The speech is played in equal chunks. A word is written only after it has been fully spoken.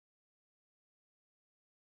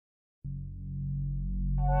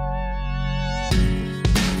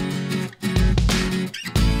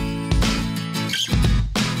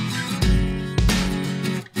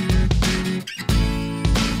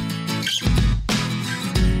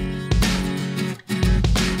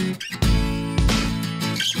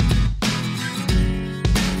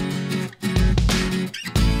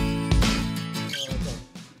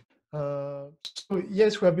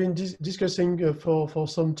yes, we have been discussing for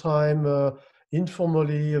some time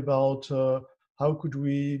informally about how could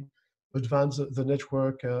we advance the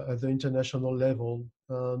network at the international level.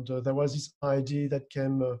 And there was this idea that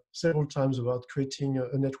came several times about creating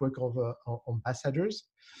a network of ambassadors.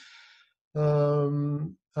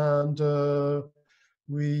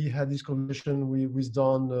 We had this conversation with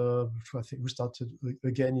Don, I think we started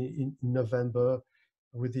again in November,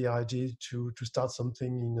 with the idea to start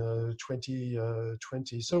something in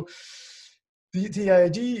 2020. So the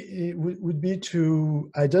idea would be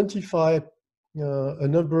to identify a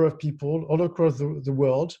number of people all across the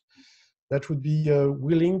world that would be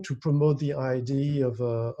willing to promote the idea of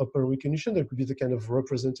open recognition. That could be the kind of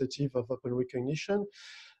representative of open recognition.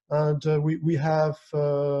 And we have,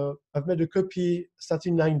 I've made a copy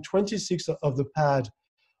starting 926 of the pad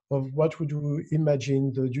of what would you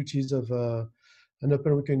imagine the duties of an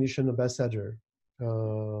open recognition ambassador.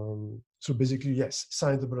 So basically, yes,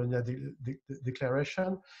 sign the Bologna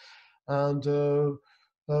Declaration and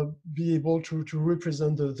be able to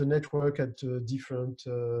represent the network at different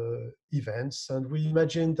events. And we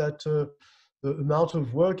imagine that the amount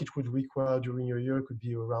of work it would require during a year could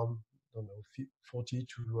be around, I don't know, 40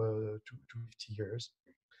 to 50 years.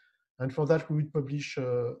 And for that, we would publish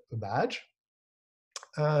a badge.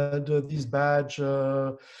 And this badge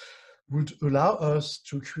would allow us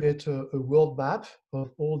to create a world map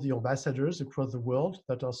of all the ambassadors across the world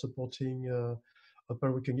that are supporting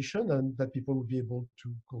open recognition, and that people would be able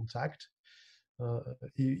to contact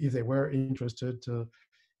if they were interested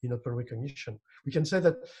in open recognition. We can say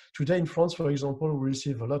that today in France, for example, we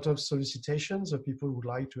receive a lot of solicitations of people who would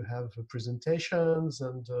like to have presentations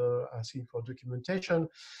and asking for documentation.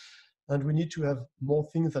 And we need to have more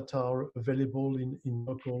things that are available in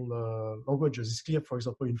local languages. It's clear, for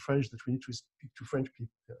example, in French, that we need to speak to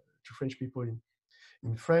French people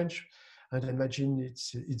in French. And I imagine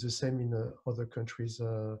it's the same in other countries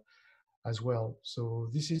as well. So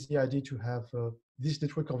this is the idea, to have this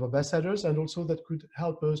network of ambassadors, and also that could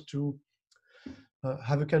help us to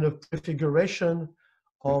have a kind of prefiguration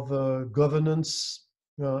of governance,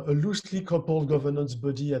 a loosely coupled governance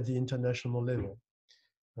body at the international level.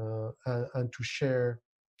 And to share.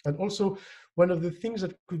 And also, one of the things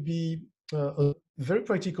that could be a very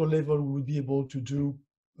practical level we would be able to do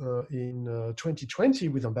in 2020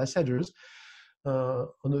 with ambassadors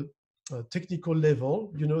on a technical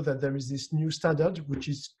level. You know that there is this new standard which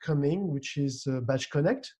is coming, which is Badge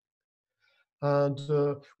Connect. And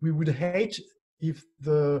we would hate if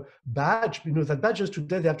the badge, you know, that badges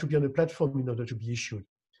today, they have to be on a platform in order to be issued.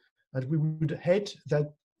 And we would hate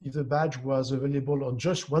that if the badge was available on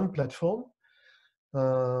just one platform,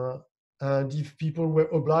 and if people were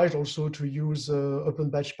obliged also to use Open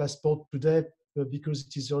Badge Passport today, because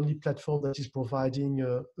it is the only platform that is providing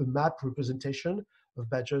a map representation of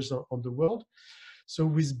badges on the world. So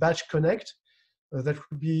with Badge Connect, that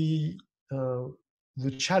would be,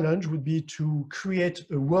 the challenge would be to create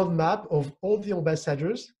a world map of all the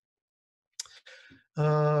ambassadors,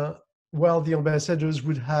 while the ambassadors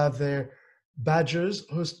would have their badges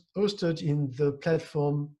hosted in the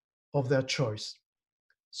platform of their choice.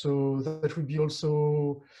 So that would be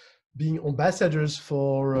also being ambassadors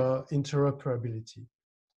for interoperability.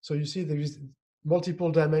 So you see there is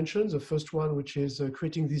multiple dimensions. The first one, which is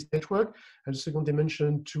creating this network, and the second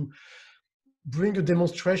dimension, to bring a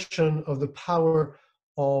demonstration of the power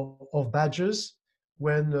of badges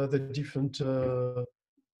when the different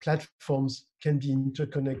platforms can be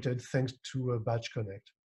interconnected thanks to Badge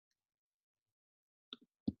Connect.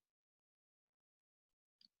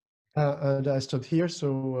 And I stopped here,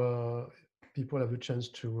 so people have a chance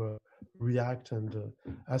to react and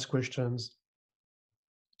ask questions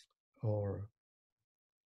or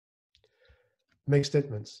make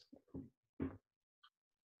statements.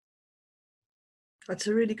 That's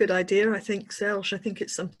a really good idea, I think, Serge. I think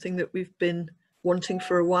it's something that we've been wanting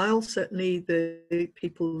for a while. Certainly the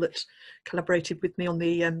people that collaborated with me on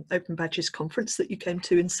the Open Badges conference that you came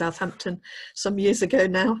to in Southampton some years ago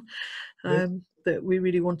now, that we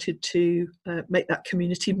really wanted to make that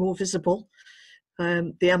community more visible.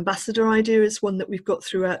 The ambassador idea is one that we've got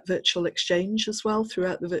throughout Virtual Exchange as well,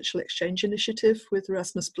 throughout the Virtual Exchange initiative with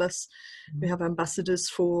Erasmus+. We have ambassadors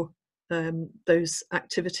for those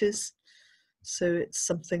activities. So it's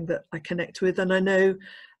something that I connect with. And I know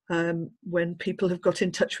when people have got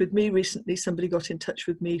in touch with me recently, somebody got in touch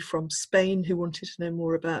with me from Spain who wanted to know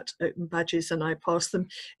more about open badges, and I passed them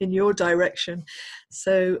in your direction.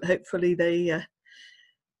 So hopefully they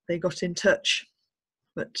got in touch.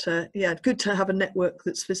 But yeah, good to have a network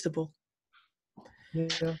that's visible.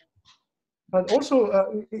 Yeah. And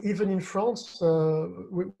also, even in France,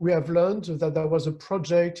 we have learned that there was a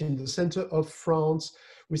project in the center of France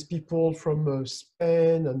with people from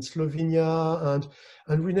Spain and Slovenia,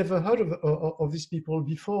 and we never heard of these people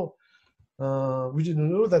before. We didn't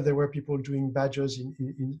know that there were people doing badges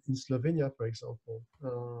in Slovenia, for example.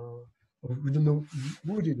 We don't know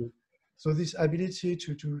who did it. So this ability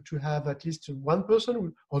to have at least one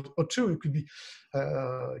person or two, it could be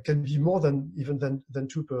can be more than even than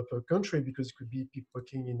two per country, because it could be people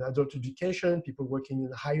working in adult education, people working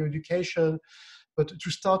in higher education, but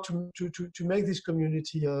to start to make this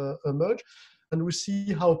community emerge, and we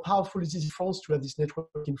see how powerful it is in France to have this network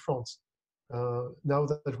in France. Now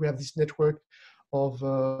that we have this network of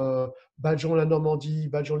Bajon-la-Normandie,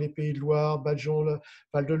 Bajon-les-Pays-de-Loire,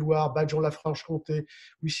 Bajon-Val-de-Loire, Bajon-la-Franche-Comté,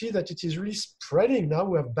 we see that it is really spreading now.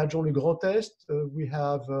 We have Bajon-le-Grand Est, we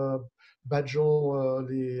have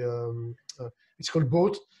Bajon, it's called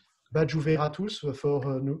BOAT, Badge ouvert à tous for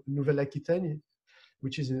Nouvelle-Aquitaine,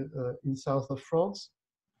 which is in south of France,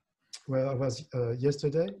 where I was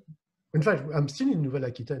yesterday. In fact, I'm still in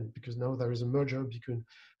Nouvelle-Aquitaine because now there is a merger between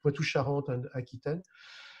Poitou-Charentes and Aquitaine.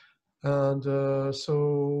 And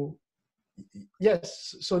so,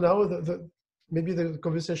 yes, so now maybe the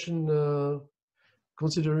conversation,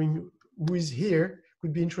 considering who is here,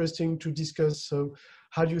 could be interesting to discuss. So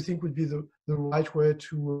how do you think would be the right way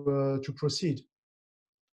to proceed?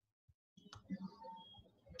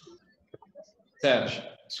 Serge,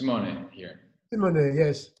 Simone here. Simone,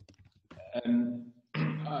 yes.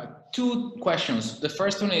 Two questions. The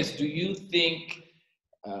first one is, do you think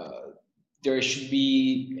there should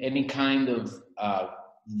be any kind of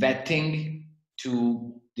vetting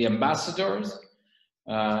to the ambassadors?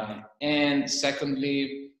 And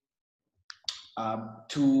secondly,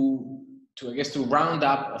 to I guess to round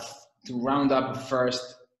up a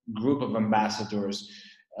first group of ambassadors,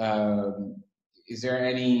 is there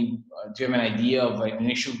any, do you have an idea of an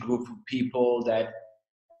initial group of people that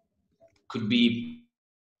could be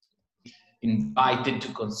invited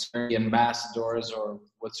to concern the ambassadors, or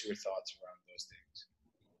what's your thoughts around those things?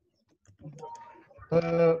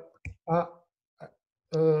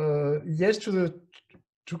 Yes to the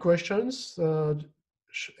two questions.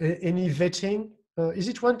 Any vetting? Is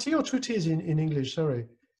it one T or two T's in English? Sorry,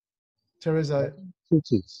 Teresa. Two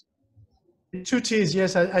T's. Two T's,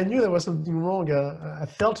 yes. I knew there was something wrong. I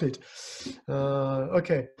felt it.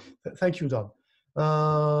 Okay, thank you, Don.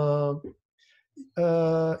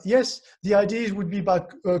 Yes, the idea would be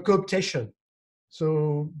about cooptation.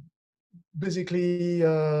 So basically,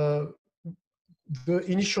 the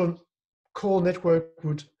initial core network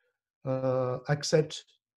would accept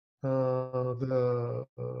the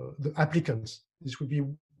applicants. This would be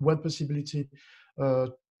one possibility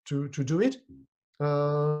to do it.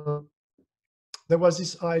 There was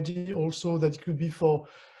this idea also that it could be for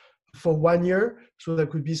 1 year, so there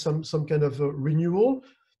could be some kind of renewal,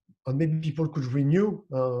 and maybe people could renew.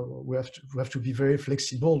 We have to be very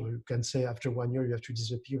flexible. You can say after 1 year you have to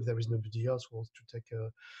disappear if there is nobody else who wants to take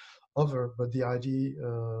over. But the idea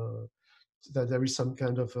that there is some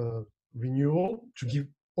kind of renewal to give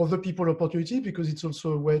other people opportunity, because it's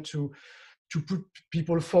also a way to put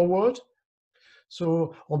people forward.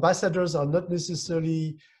 So ambassadors are not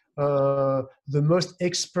necessarily the most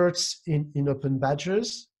experts in open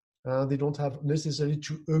badges. They don't have necessarily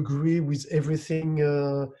to agree with everything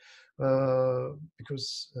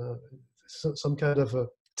because some kind of a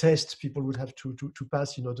test people would have to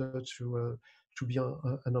pass in order to be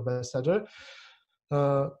an ambassador.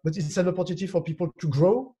 But it's an opportunity for people to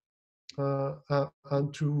grow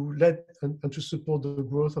and to support the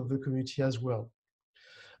growth of the community as well.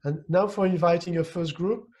 And now for inviting a first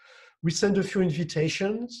group, we send a few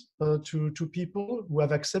invitations to people who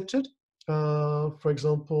have accepted. For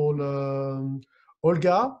example,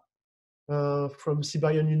 Olga from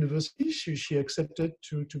Siberian University, she accepted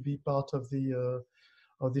to be part of the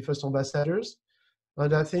first ambassadors.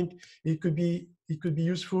 And I think it could be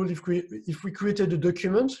useful if we created a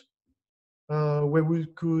document where we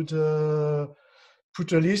could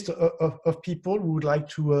put a list of people we would like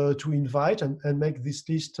to invite and make this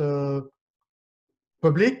list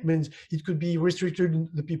public. Means it could be restricted.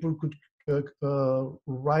 The people could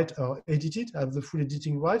write or edit it, have the full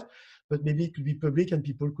editing right, but maybe it could be public and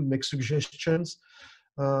people could make suggestions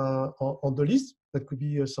on the list. That could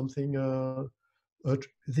be something.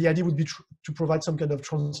 The idea would be to provide some kind of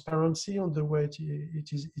transparency on the way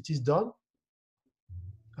it is done.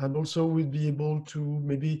 And also we'd be able to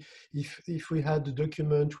maybe, if we had a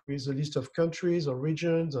document with a list of countries or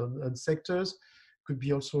regions and sectors, could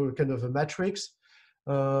be also a kind of a matrix.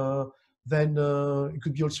 Then it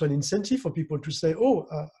could be also an incentive for people to say, oh,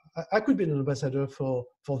 I could be an ambassador for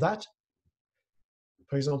that.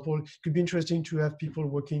 For example, it could be interesting to have people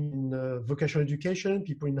working in vocational education,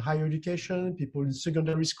 people in higher education, people in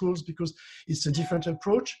secondary schools, because it's a different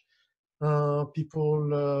approach.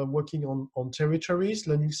 People working on territories,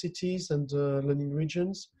 learning cities and learning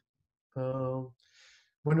regions.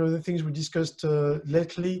 One of the things we discussed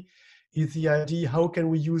lately is the idea, how can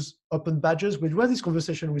we use open badges? We had this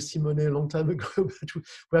conversation with Simone a long time ago, but we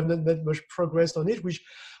have not made much progress on it, which,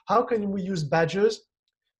 how can we use badges?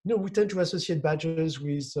 You know, we tend to associate badges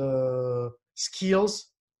with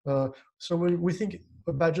skills. So when we think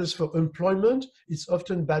of badges for employment, it's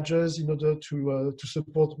often badges in order to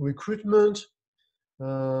support recruitment.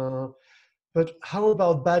 But how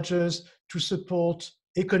about badges to support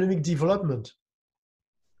economic development?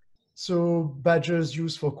 So badges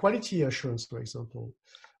used for quality assurance, for example.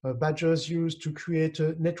 Badges used to create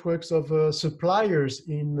networks of suppliers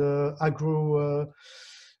in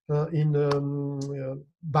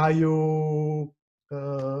bio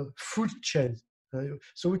food chain.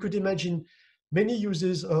 So we could imagine many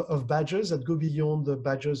uses of badges that go beyond the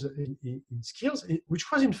badges in skills,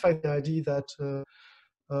 which was in fact the idea that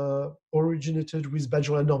originated with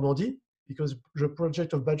Badger Normandie, because the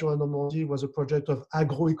project of Badger Normandie was a project of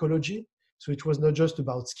agroecology. So it was not just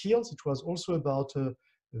about skills, it was also about a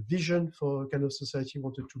vision for kind of society we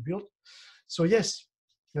wanted to build. So yes,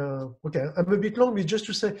 okay, I'm a bit long, but just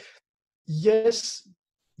to say, yes,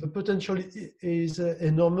 the potential is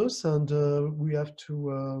enormous, and we have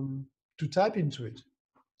to tap into it.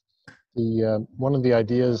 One of the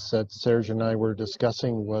ideas that Serge and I were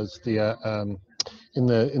discussing was in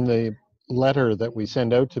the letter that we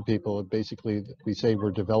send out to people, basically we say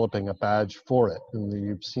we're developing a badge for it, and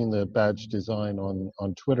you've seen the badge design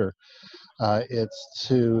on Twitter. It's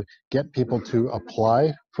to get people to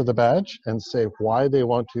apply for the badge and say why they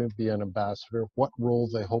want to be an ambassador, what role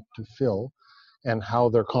they hope to fill, and how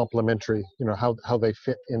they're complementary, you know, how they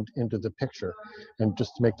fit into the picture, and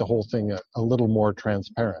just to make the whole thing a little more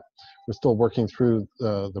transparent. We're still working through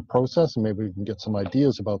the process, and maybe we can get some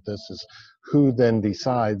ideas about this, is who then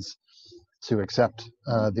decides to accept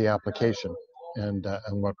the application, and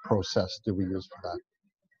what process do we use for that.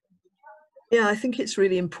 Yeah, I think it's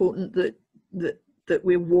really important that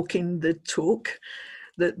we're walking the talk,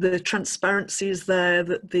 that the transparency is there,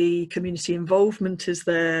 that the community involvement is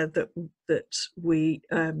there, that we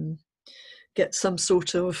get some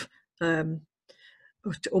sort of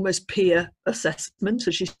almost peer assessment,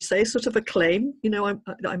 as you say, sort of a claim. You know,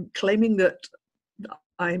 I'm claiming that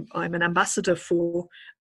I'm an ambassador for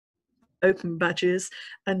open badges,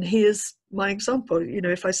 and here's my example. You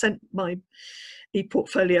know, if I sent my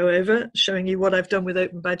e-portfolio over showing you what I've done with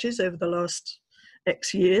open badges over the last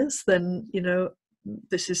X years, then, you know,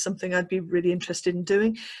 this is something I'd be really interested in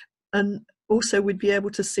doing. And also we'd be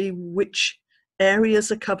able to see which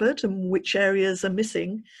areas are covered and which areas are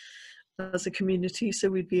missing as a community, so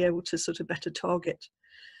we'd be able to sort of better target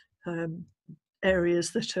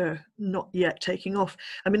areas that are not yet taking off.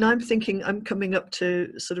 I mean, I'm thinking I'm coming up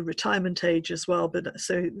to sort of retirement age as well, but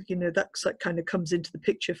so, you know, that kind of comes into the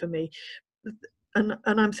picture for me. And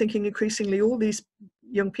I'm thinking increasingly all these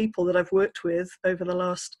young people that I've worked with over the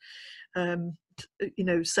last, you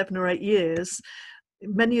know, 7 or 8 years,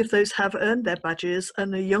 many of those have earned their badges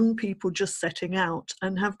and are young people just setting out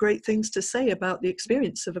and have great things to say about the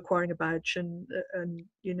experience of acquiring a badge, and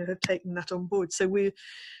you know, have taken that on board. So we're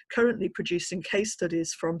currently producing case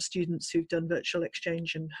studies from students who've done virtual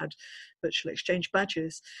exchange and had virtual exchange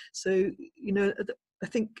badges. So, you know, I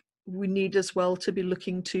think we need as well to be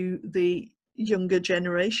looking to the younger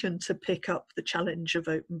generation to pick up the challenge of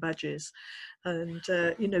open badges, and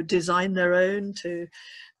you know, design their own, to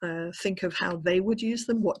think of how they would use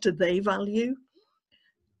them, what do they value.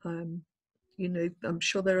 You know, I'm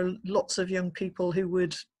sure there are lots of young people who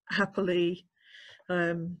would happily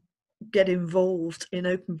get involved in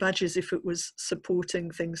open badges if it was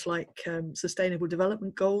supporting things like sustainable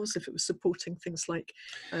development goals, if it was supporting things like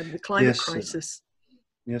the climate crisis.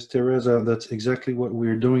 Yes, Teresa, that's exactly what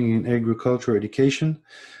we're doing in agriculture education.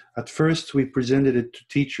 At first, we presented it to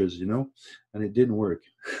teachers, you know, and it didn't work,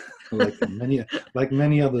 like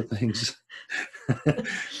many other things.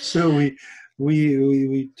 So we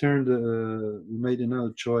made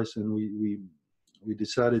another choice, and we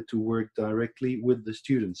decided to work directly with the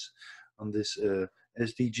students on this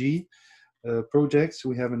SDG projects.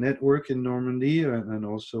 We have a network in Normandy and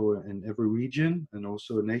also in every region, and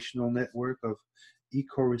also a national network of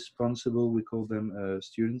eco-responsible, we call them,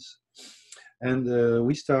 students. And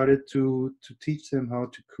we started to teach them how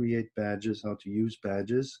to create badges, how to use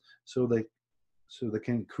badges, so they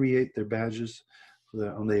can create their badges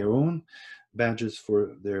on their own. badges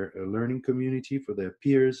for their learning community, for their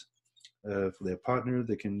peers, for their partner.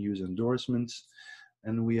 They can use endorsements.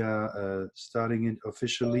 And we are starting it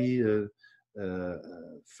officially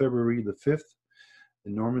February the 5th.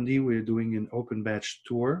 In Normandy, we're doing an open badge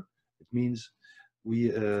tour. It means we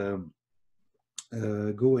go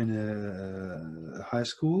in a high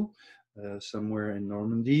school somewhere in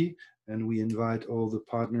Normandy, and we invite all the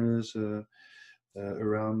partners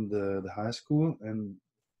around the high school, and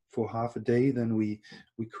for half a day then we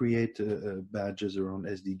create badges around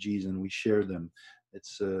SDGs and we share them.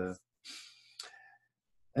 It's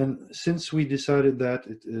and since we decided that,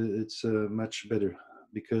 it's much better,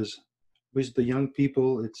 because with the young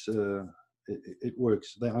people it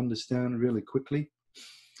works. They understand really quickly,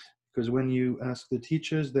 because when you ask the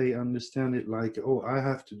teachers, they understand it like, oh, I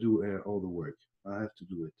have to do all the work, I have to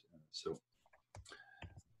do it. So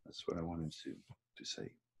that's what I wanted to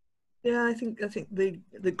say. Yeah, I think the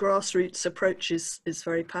grassroots approach is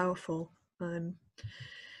very powerful.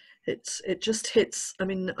 It just hits. I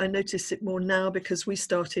mean, I notice it more now because we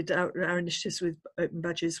started our initiatives with open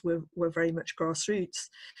badges were very much grassroots,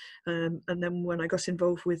 and then when I got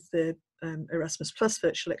involved with the Erasmus Plus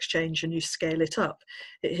virtual exchange and you scale it up,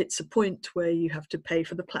 it hits a point where you have to pay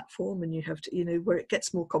for the platform and you have to, where it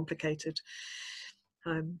gets more complicated.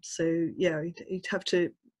 So yeah, you'd have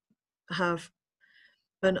to have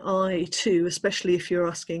an eye too, especially if you're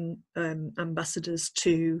asking ambassadors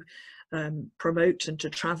to promote and to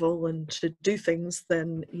travel and to do things,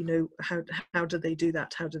 then how do they do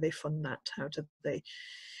that? How do they fund that? How do they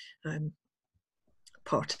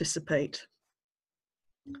participate?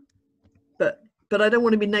 But I don't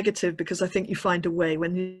want to be negative, because I think you find a way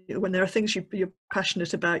when there are things you're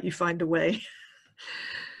passionate about. You find a way.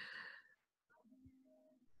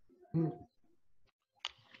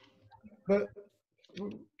 But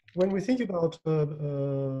when we think about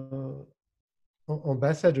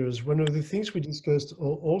ambassadors, one of the things we discussed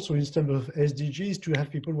also in terms of SDGs, to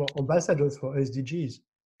have people who are ambassadors for SDGs.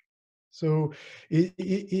 So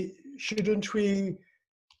shouldn't we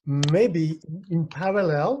maybe in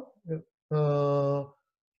parallel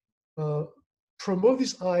promote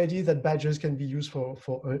this idea that badges can be used for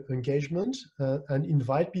engagement and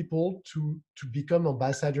invite people to become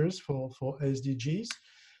ambassadors for SDGs?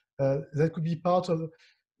 That could be part of.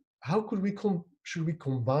 How could should we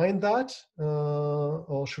combine that,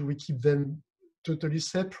 or should we keep them totally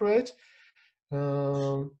separate?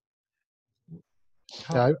 Yeah,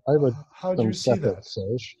 I would. How do you see that?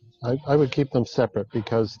 Serge. I would keep them separate,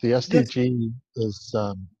 because the SDG is.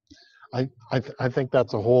 I think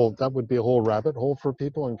that would be a whole rabbit hole for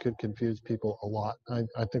people and could confuse people a lot.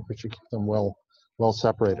 I think we should keep them well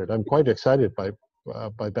separated. I'm quite excited by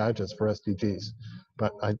badges for SDGs,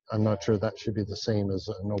 but I'm not sure that should be the same as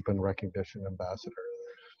an open recognition ambassador.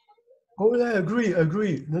 Oh, I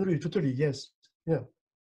agree. No, totally, yes, yeah.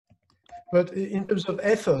 But in terms of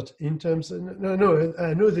effort,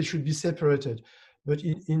 I know they should be separated, but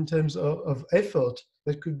in terms of effort,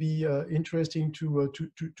 that could be interesting to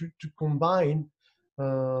combine.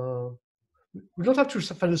 We don't have to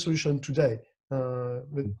find a solution today,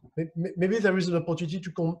 but maybe there is an opportunity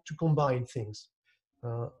to combine things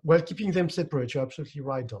while keeping them separate. You're absolutely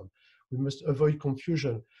right, Don. We must avoid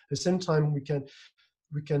confusion. At the same time, we can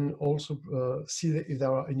also see if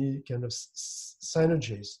there are any kind of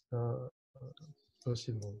synergies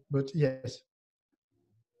possible. But yes.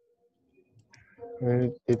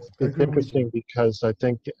 It's interesting because I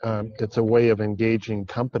think it's a way of engaging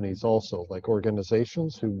companies also, like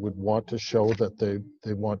organizations who would want to show that they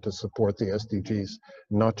want to support the SDGs,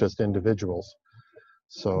 not just individuals.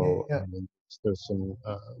 So yeah. there's some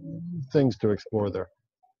things to explore there.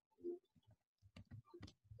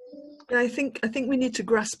 Yeah, I think we need to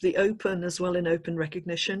grasp the open as well in open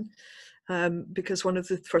recognition, because one of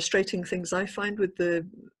the frustrating things I find with the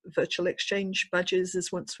virtual exchange badges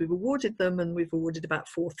is once we've awarded them, and we've awarded about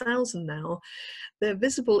 4,000 now, they're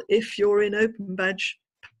visible if you're in Open Badge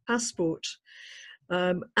Passport,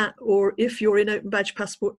 or if you're in Open Badge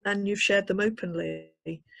Passport and you've shared them openly.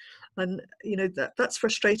 And that's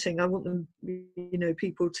frustrating. I want them,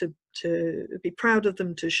 people to be proud of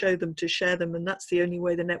them, to show them, to share them, and that's the only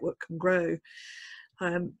way the network can grow.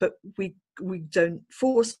 But we don't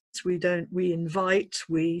force, we invite,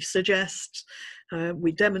 we suggest,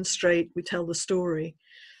 we demonstrate, we tell the story.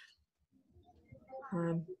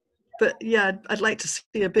 But yeah, I'd like to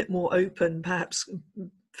see a bit more open, perhaps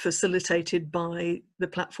facilitated by the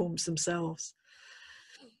platforms themselves.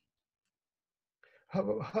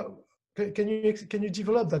 How can you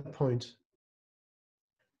develop that point?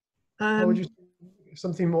 How would you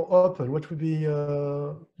something more open? What would be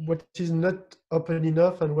what is not open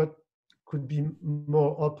enough, and what could be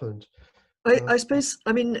more opened. I suppose,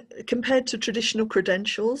 I mean, compared to traditional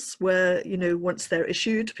credentials where, you know, once they're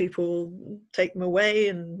issued, people take them away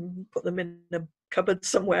and put them in a cupboard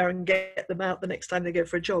somewhere and get them out the next time they go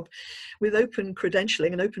for a job. With open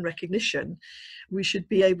credentialing and open recognition, we should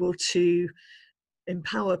be able to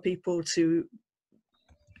empower people to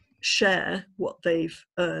share what they've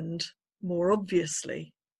earned more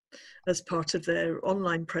obviously as part of their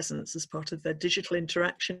online presence, as part of their digital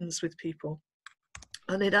interactions with people.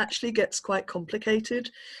 And it actually gets quite complicated.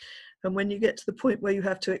 And when you get to the point where you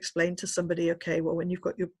have to explain to somebody, okay, well, when you've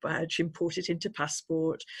got your badge, import it into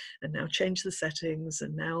Passport, and now change the settings,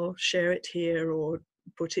 and now share it here or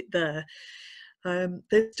put it there.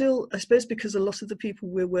 There's still, I suppose, because a lot of the people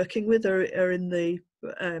we're working with are in the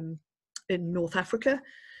in North Africa.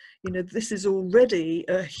 You know, this is already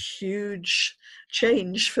a huge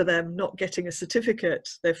change for them not getting a certificate.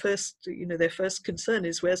 Their first, you know, their first concern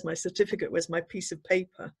is, where's my certificate? Where's my piece of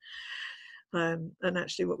paper? And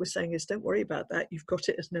actually what we're saying is, don't worry about that. You've got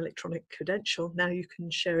it as an electronic credential. Now you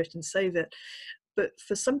can share it and save it. But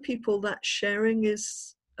for some people, that sharing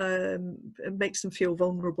is, it makes them feel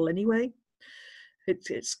vulnerable anyway. It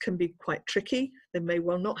can be quite tricky. They may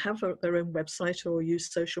well not have their own website or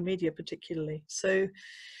use social media particularly. So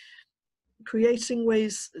creating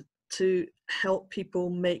ways to help people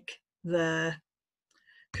make their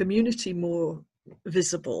community more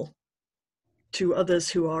visible to others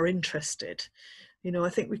who are interested. You know, I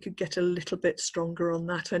think we could get a little bit stronger on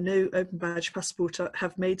that. I know Open Badge Passport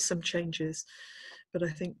have made some changes, but I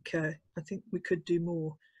think we could do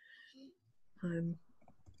more.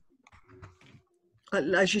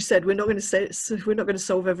 As you said, we're not going to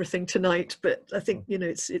solve everything tonight, but I think, you know,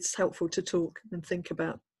 it's helpful to talk and think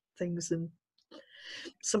about things, and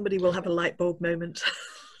somebody will have a light bulb moment.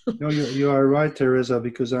 No, you are right, Teresa,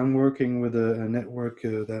 because I'm working with a network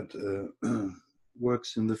that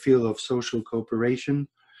works in the field of social cooperation,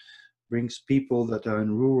 brings people that are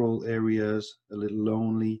in rural areas, a little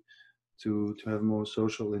lonely, to have more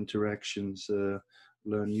social interactions,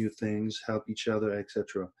 learn new things, help each other,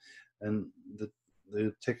 etc. And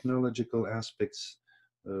the technological aspects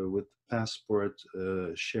with Passport,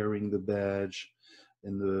 sharing the badge,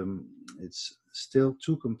 and it's still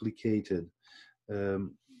too complicated. The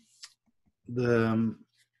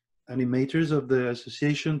animators of the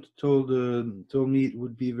association told me it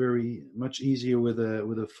would be very much easier with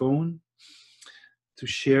a phone to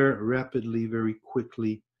share rapidly, very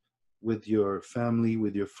quickly with your family,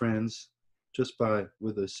 with your friends, just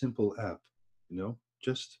with a simple app, you know,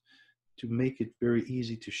 just to make it very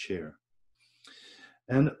easy to share.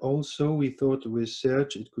 And also we thought with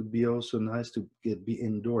Serge, it could be also nice to be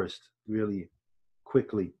endorsed really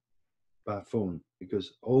quickly by phone,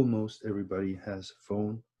 because almost everybody has a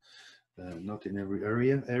phone, not in every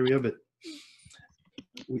area, but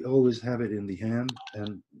we always have it in the hand,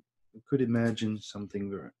 and we could imagine something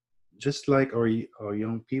where, just like our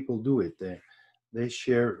young people do it, they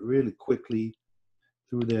share really quickly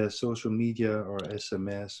through their social media or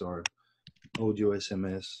SMS or audio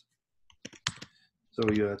SMS. So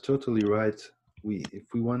you're totally right. If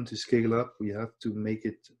we want to scale up, we have to make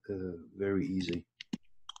it very easy.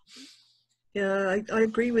 Yeah, I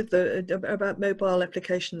agree with about mobile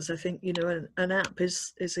applications. I think, you know, an app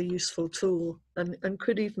is a useful tool, and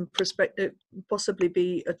could even possibly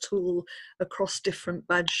be a tool across different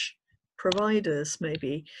badge providers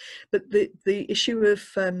maybe. But the issue of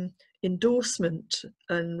endorsement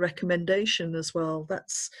and recommendation as well,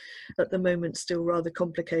 that's at the moment still rather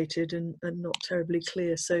complicated and not terribly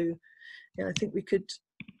clear. So yeah, I think we could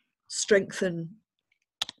strengthen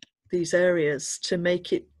these areas to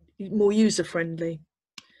make it more user-friendly.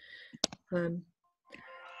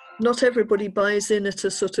 Not everybody buys in at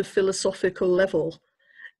a sort of philosophical level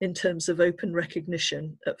in terms of open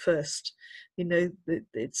recognition at first. You know,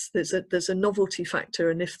 there's a novelty factor,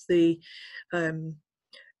 and if the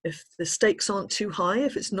stakes aren't too high,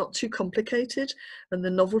 if it's not too complicated, and the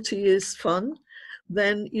novelty is fun,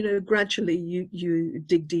 then, you know, gradually you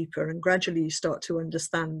dig deeper, and gradually you start to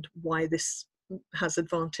understand why this has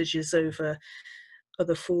advantages over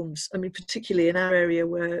other forms. I mean, particularly in our area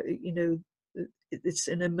where, you know, it's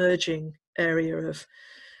an emerging area of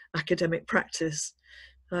academic practice.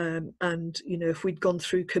 And, you know, if we'd gone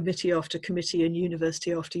through committee after committee and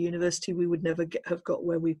university after university, we would never have got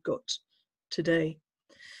where we've got today.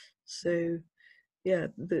 So, yeah,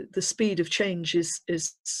 the speed of change is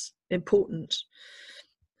important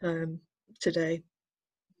today.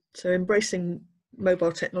 So embracing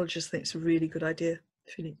mobile technologies, I think, is a really good idea,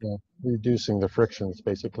 Philippe. Yeah, reducing the frictions,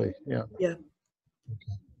 basically. Yeah. Yeah.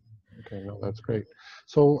 Okay. Okay, no, that's great.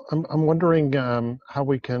 So I'm wondering how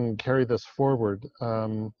we can carry this forward.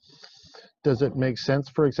 Does it make sense,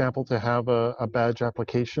 for example, to have a badge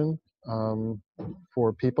application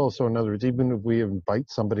for people? So in other words, even if we invite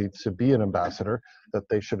somebody to be an ambassador, that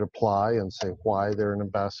they should apply and say why they're an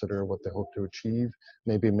ambassador, what they hope to achieve,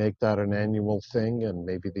 maybe make that an annual thing, and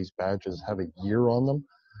maybe these badges have a year on them,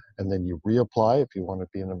 and then you reapply if you want to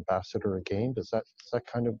be an ambassador again. Does that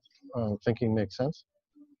kind of thinking make sense?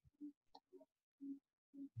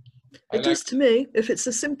 It does to me. If it's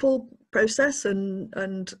a simple process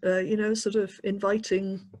and you know, sort of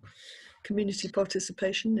inviting community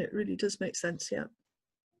participation, it really does make sense. Yeah.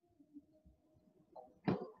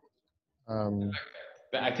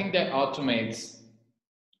 But I think that automates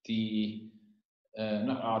the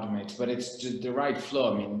not automates, but it's just the right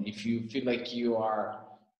flow. I mean, if you feel like you are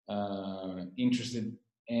interested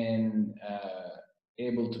and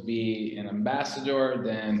able to be an ambassador,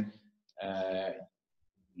 then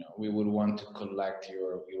you know, we would want to collect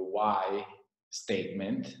your why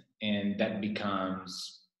statement, and that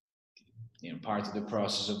becomes, you know, part of the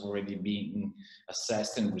process of already being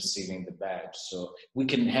assessed and receiving the badge. So we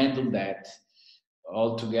can handle that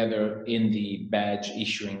all together in the badge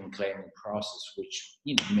issuing and claiming process, which,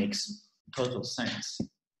 you know, makes total sense.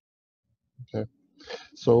 Okay.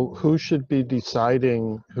 So who should be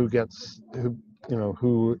deciding who gets, who, you know,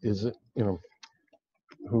 who is it, you know,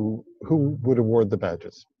 who would award the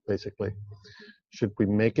badges, basically? Should we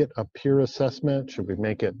make it a peer assessment? Should we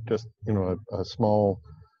make it just, you know, a small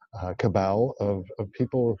cabal of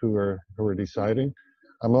people who are deciding?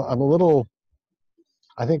 I'm a little,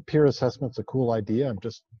 I think peer assessment's a cool idea.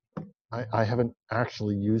 I haven't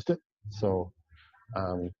actually used it, so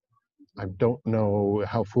I don't know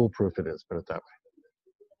how foolproof it is, put it that way.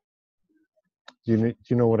 Do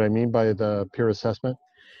you know what I mean by the peer assessment?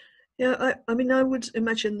 Yeah, I mean, I would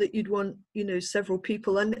imagine that you'd want, you know, several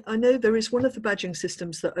people. And I know there is one of the badging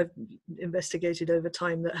systems that I've investigated over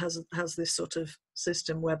time that has this sort of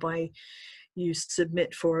system whereby you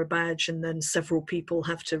submit for a badge and then several people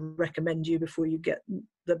have to recommend you before you get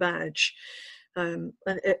the badge. And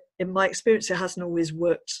in my experience, it hasn't always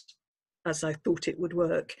worked as I thought it would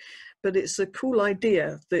work. But it's a cool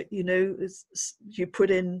idea that, you know, you put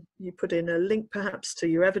in a link perhaps to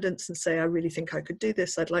your evidence and say, I really think I could do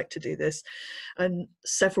this, I'd like to do this, and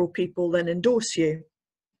several people then endorse you.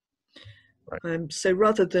 Right. So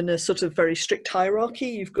rather than a sort of very strict hierarchy,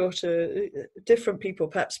 you've got different people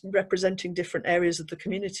perhaps representing different areas of the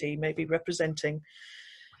community, maybe representing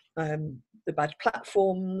the badge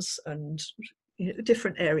platforms and, you know,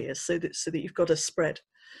 different areas, so that you've got a spread.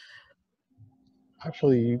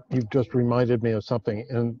 Actually, you've just reminded me of something,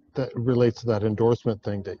 and that relates to that endorsement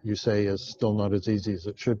thing that you say is still not as easy as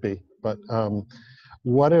it should be. But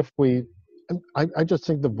what if we, I just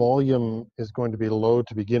think the volume is going to be low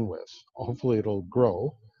to begin with. Hopefully it'll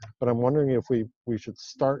grow, but I'm wondering if we should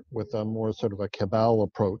start with a more sort of a cabal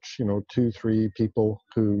approach, you know, 2-3 people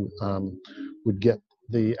who would get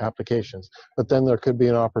the applications, but then there could be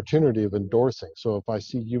an opportunity of endorsing. So if I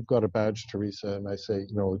see you've got a badge, Teresa, and I say,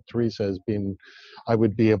 you know, Teresa has been, I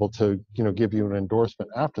would be able to, you know, give you an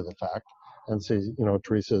endorsement after the fact and say, you know,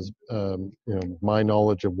 Teresa's, you know, my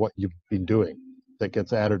knowledge of what you've been doing, that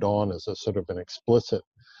gets added on as a sort of an explicit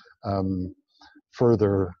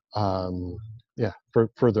further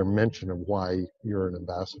further mention of why you're an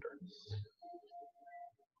ambassador.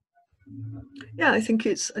 Yeah, I think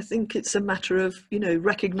it's a matter of, you know,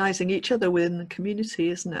 recognizing each other within the community,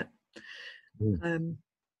 isn't it?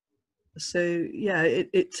 So yeah,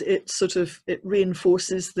 it sort of, it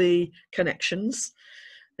reinforces the connections.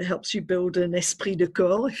 It helps you build an esprit de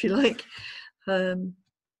corps, if you like, and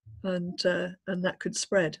that could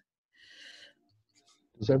spread.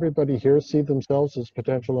 Does everybody here see themselves as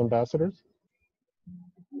potential ambassadors?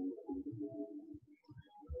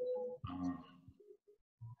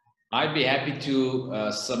 I'd be happy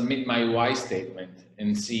to submit my why statement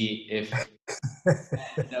and see if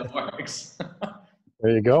that works.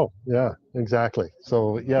 There you go. Yeah, exactly.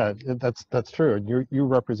 So yeah, that's true. You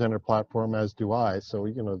represent a platform, as do I. So,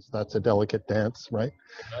 you know, that's a delicate dance, right?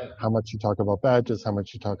 How much you talk about badges, how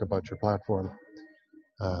much you talk about your platform,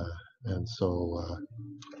 and so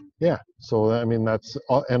yeah. So I mean, that's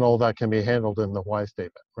and all that can be handled in the why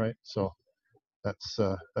statement, right? So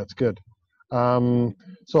that's good.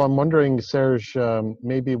 So I'm wondering, Serge,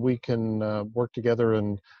 maybe we can work together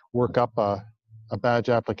and work up a badge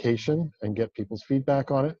application and get people's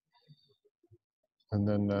feedback on it, and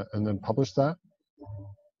then publish that.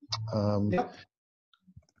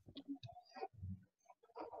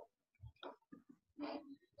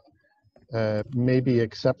 maybe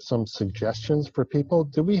accept some suggestions for people.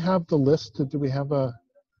 Do we have the list? Do we have a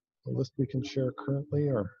list we can share currently,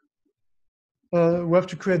 or? We have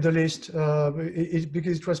to create the list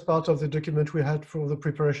because it was part of the document we had for the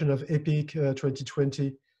preparation of EPIC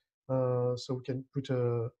 2020. So we can put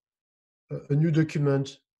a new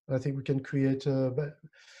document. I think we can create a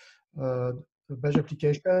badge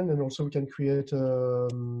application, and also we can create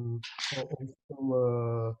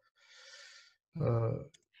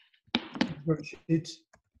worksheet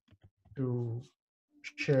to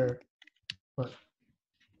share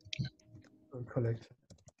and collect.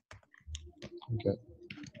 Okay.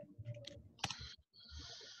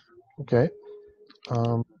 Okay.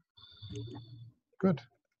 Good.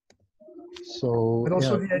 So, and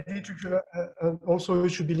also yeah. the idea to also it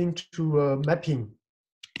should be linked to mapping.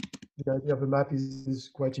 The idea of a map is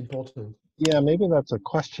quite important. Yeah, maybe that's a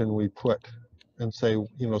question we put and say,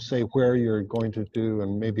 say where you're going to do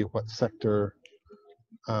and maybe what sector.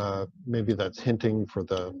 Maybe that's hinting for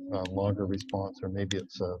the longer response, or maybe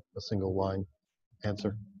it's a single line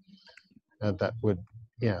answer. And that would,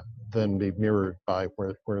 then be mirrored by where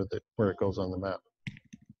it goes on the map.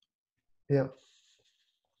 Yeah.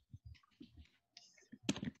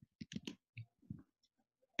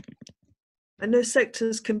 I know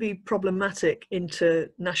sectors can be problematic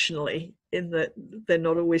internationally in that they're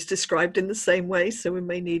not always described in the same way. So we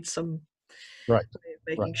may need some way of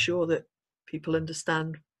making sure that people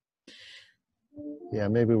understand. Yeah,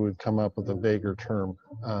 maybe we'd come up with a vaguer term.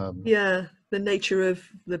 Yeah, the nature of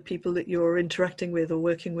the people that you're interacting with or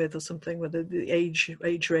working with or something, whether the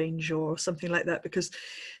age range or something like that, because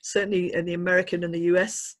certainly in the American and the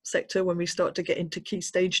US sector, when we start to get into key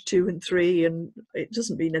stage 2 and 3, and it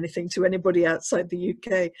doesn't mean anything to anybody outside the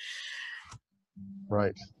UK.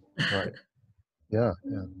 Right. Yeah.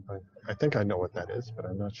 I think I know what that is, but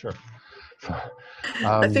I'm not sure.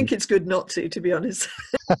 I think it's good not to be honest.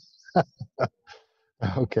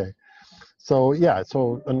 Okay. So yeah,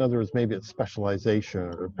 so in other words, maybe it's specialization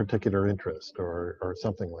or particular interest or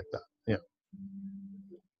something like that. Yeah.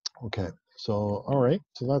 Okay. So all right.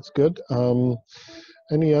 So that's good.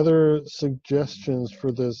 Any other suggestions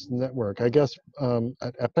for this network? I guess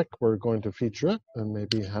at EPIC we're going to feature it and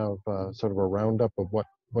maybe have sort of a roundup of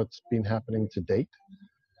what's been happening to date.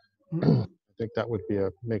 I think that would be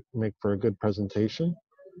make for a good presentation.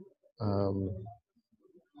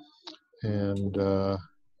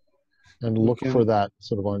 And look for that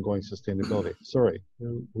sort of ongoing sustainability. Sorry,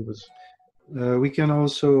 who was? We can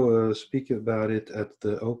also speak about it at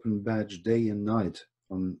the Open Badge Day and Night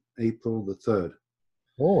on April the 3rd.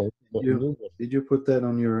 Oh, did you put that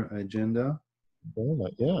on your agenda? Oh,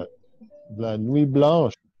 not yet. La Nuit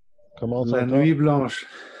Blanche. Comment La Nuit Blanche.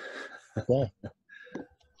 Okay.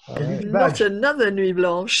 Right. Not another Nuit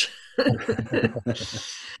Blanche.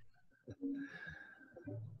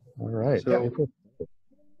 All right. So,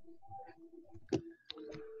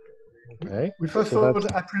 okay. We first thought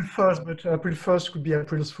April 1st, but April 1st could be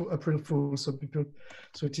April Fool. So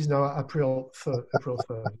it is now April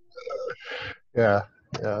 3rd. Yeah.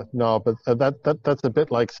 No, but that's a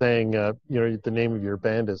bit like saying the name of your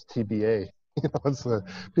band is TBA. It's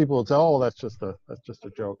people will say, "Oh, that's just a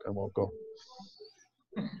joke. I won't go."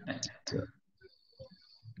 Yeah.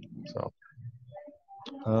 So,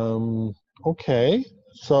 okay.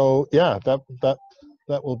 So yeah, that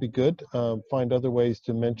will be good. Find other ways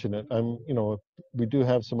to mention it. We do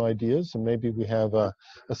have some ideas, and maybe we have a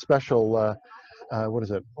special,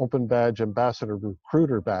 Open Badge Ambassador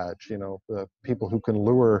Recruiter Badge. The people who can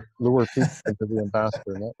lure people into the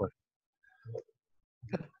Ambassador Network.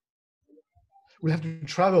 We have to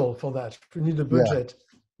travel for that. We need a budget.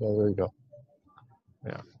 Yeah, there you go.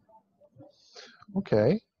 Yeah.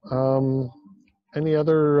 Okay. Any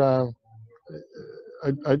other?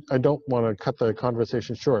 I don't want to cut the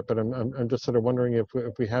conversation short, but I'm just sort of wondering if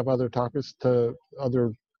we have other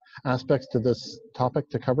other aspects to this topic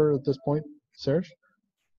to cover at this point, Serge?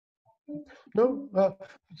 No.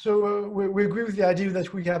 So we agree with the idea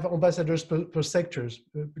that we have ambassadors per sectors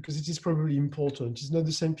because it is probably important. It's not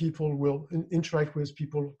the same people will interact with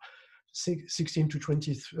people 16 to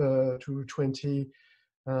 20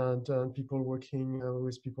 and people working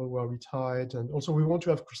with people who are retired, and also we want to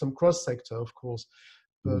have some cross sector, of course,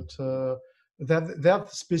 but they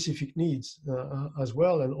have specific needs as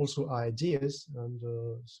well, and also ideas, and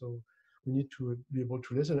so we need to be able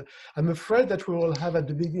to listen. I'm afraid that we will have at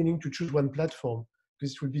the beginning to choose one platform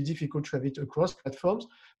because it will be difficult to have it across platforms,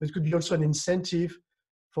 but it could be also an incentive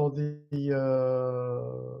for the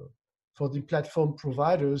platform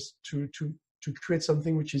providers to create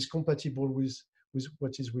something which is compatible with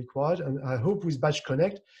what is required. And I hope with Badge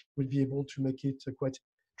Connect, we'll be able to make it quite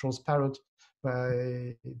transparent by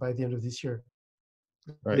the end of this year.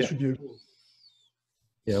 Right. That should be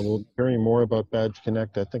Yeah, we'll be hearing more about Badge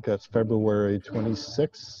Connect. I think that's February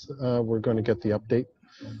 26th. We're going to get the update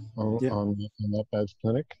on that Badge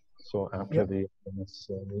Clinic. So after the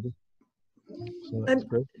meeting. So that's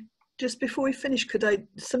great. Just before we finish,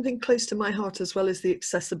 something close to my heart as well is the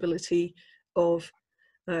accessibility of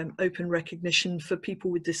open recognition for people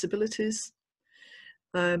with disabilities.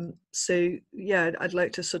 So yeah, I'd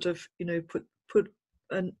like to sort of, you know, put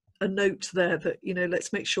a note there that, you know,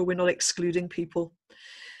 let's make sure we're not excluding people,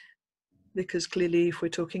 because clearly if we're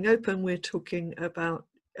talking open, we're talking about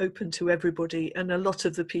open to everybody, and a lot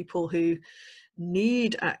of the people who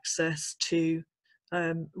need access to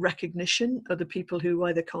recognition are the people who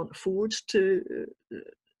either can't afford to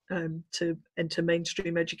enter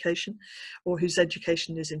mainstream education, or whose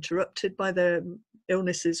education is interrupted by their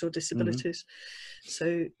illnesses or disabilities. So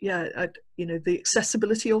yeah, you know, the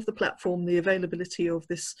accessibility of the platform, the availability of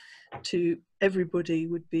this to everybody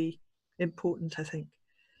would be important, I think.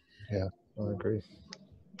 Yeah, I agree.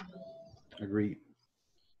 Agree.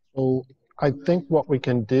 So I think what we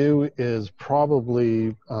can do is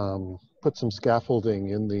probably put some scaffolding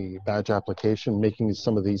in the badge application, making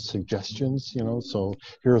some of these suggestions, you know, so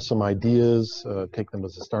here are some ideas, take them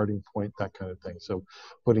as a starting point, that kind of thing. So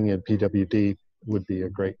putting in PWD would be a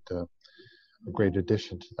great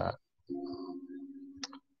addition to that.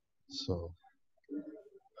 So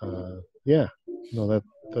yeah, no,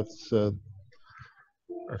 that's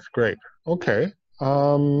great. Okay.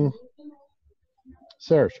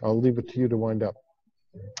 Serge, I'll leave it to you to wind up.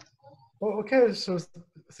 Well, okay, so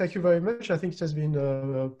thank you very much. I think it has been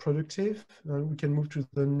productive. We can move to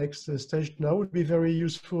the next stage now. It would be very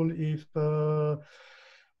useful if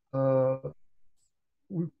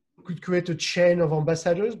we could create a chain of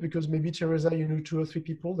ambassadors, because maybe, Teresa, you know 2 or 3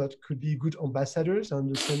 people that could be good ambassadors,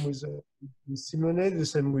 and the same with Simone, the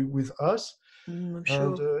same with us. I'm sure.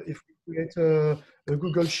 And if we create a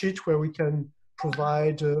Google Sheet where we can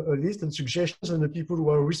provide a list and suggestions, and the people who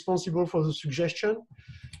are responsible for the suggestion,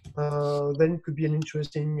 then it could be an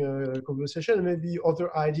interesting conversation, and maybe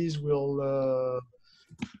other ideas will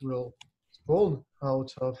spawn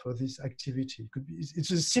out of this activity. It could be,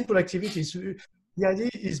 it's a simple activity. So the idea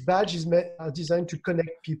is badge is designed to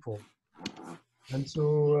connect people, and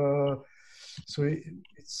so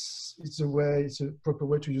it's a proper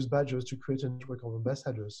way to use badges to create a network of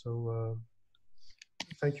ambassadors. So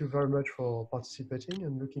thank you very much for participating,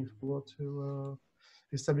 and looking forward to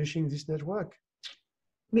establishing this network.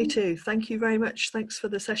 Me too. Thank you very much. Thanks for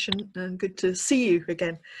the session, and good to see you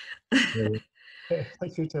again.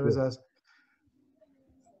 Thank you, Teresa.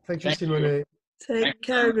 Thank you, Simone. Take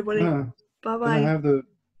care, everybody. Bye-bye. Can I have the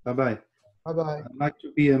bye-bye? Bye-bye. I'd like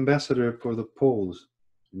to be ambassador for the poles,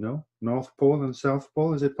 you know, North Pole and South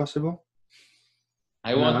Pole. Is it possible?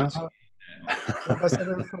 I want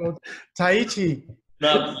ambassador for Tahiti.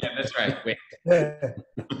 No, yeah, that's right. Wait. Yeah.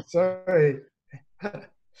 Sorry.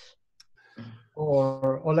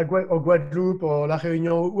 or Guadeloupe or La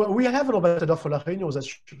Réunion. Well, we have an ambassador for La Réunion,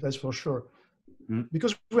 that's for sure.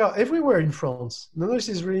 Because we are everywhere in France. No, this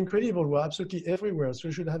is really incredible. We're absolutely everywhere. So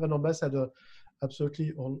we should have an ambassador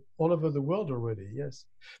absolutely all over the world already, yes.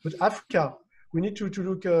 But Africa, we need to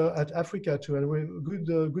look at Africa too. And we're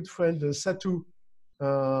good friend, Satu,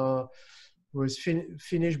 who is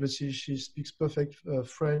Finnish, but she speaks perfect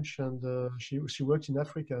French, and she worked in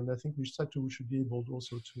Africa. And I think with Satu, we should be able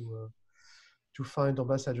also to find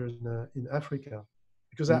ambassadors in Africa.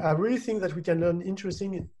 Because I really think that we can learn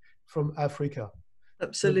interesting from Africa.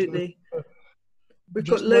 Absolutely. We've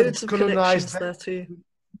got loads of connections there too.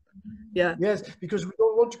 Yeah. Yes, because we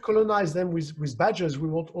don't want to colonize them with badges. We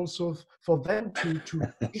want also for them to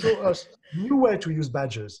show us new way to use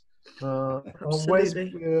badges.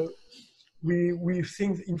 Absolutely. We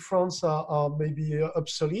think in France are maybe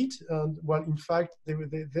obsolete, and well, in fact, they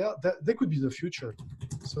could be the future.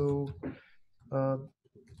 So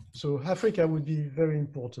Africa would be very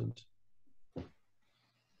important.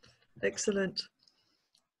 Excellent.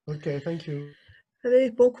 Okay, thank you. Allez,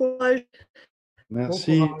 bon courage.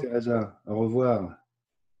 Merci, Teresa. Au revoir.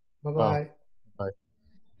 Bye-bye.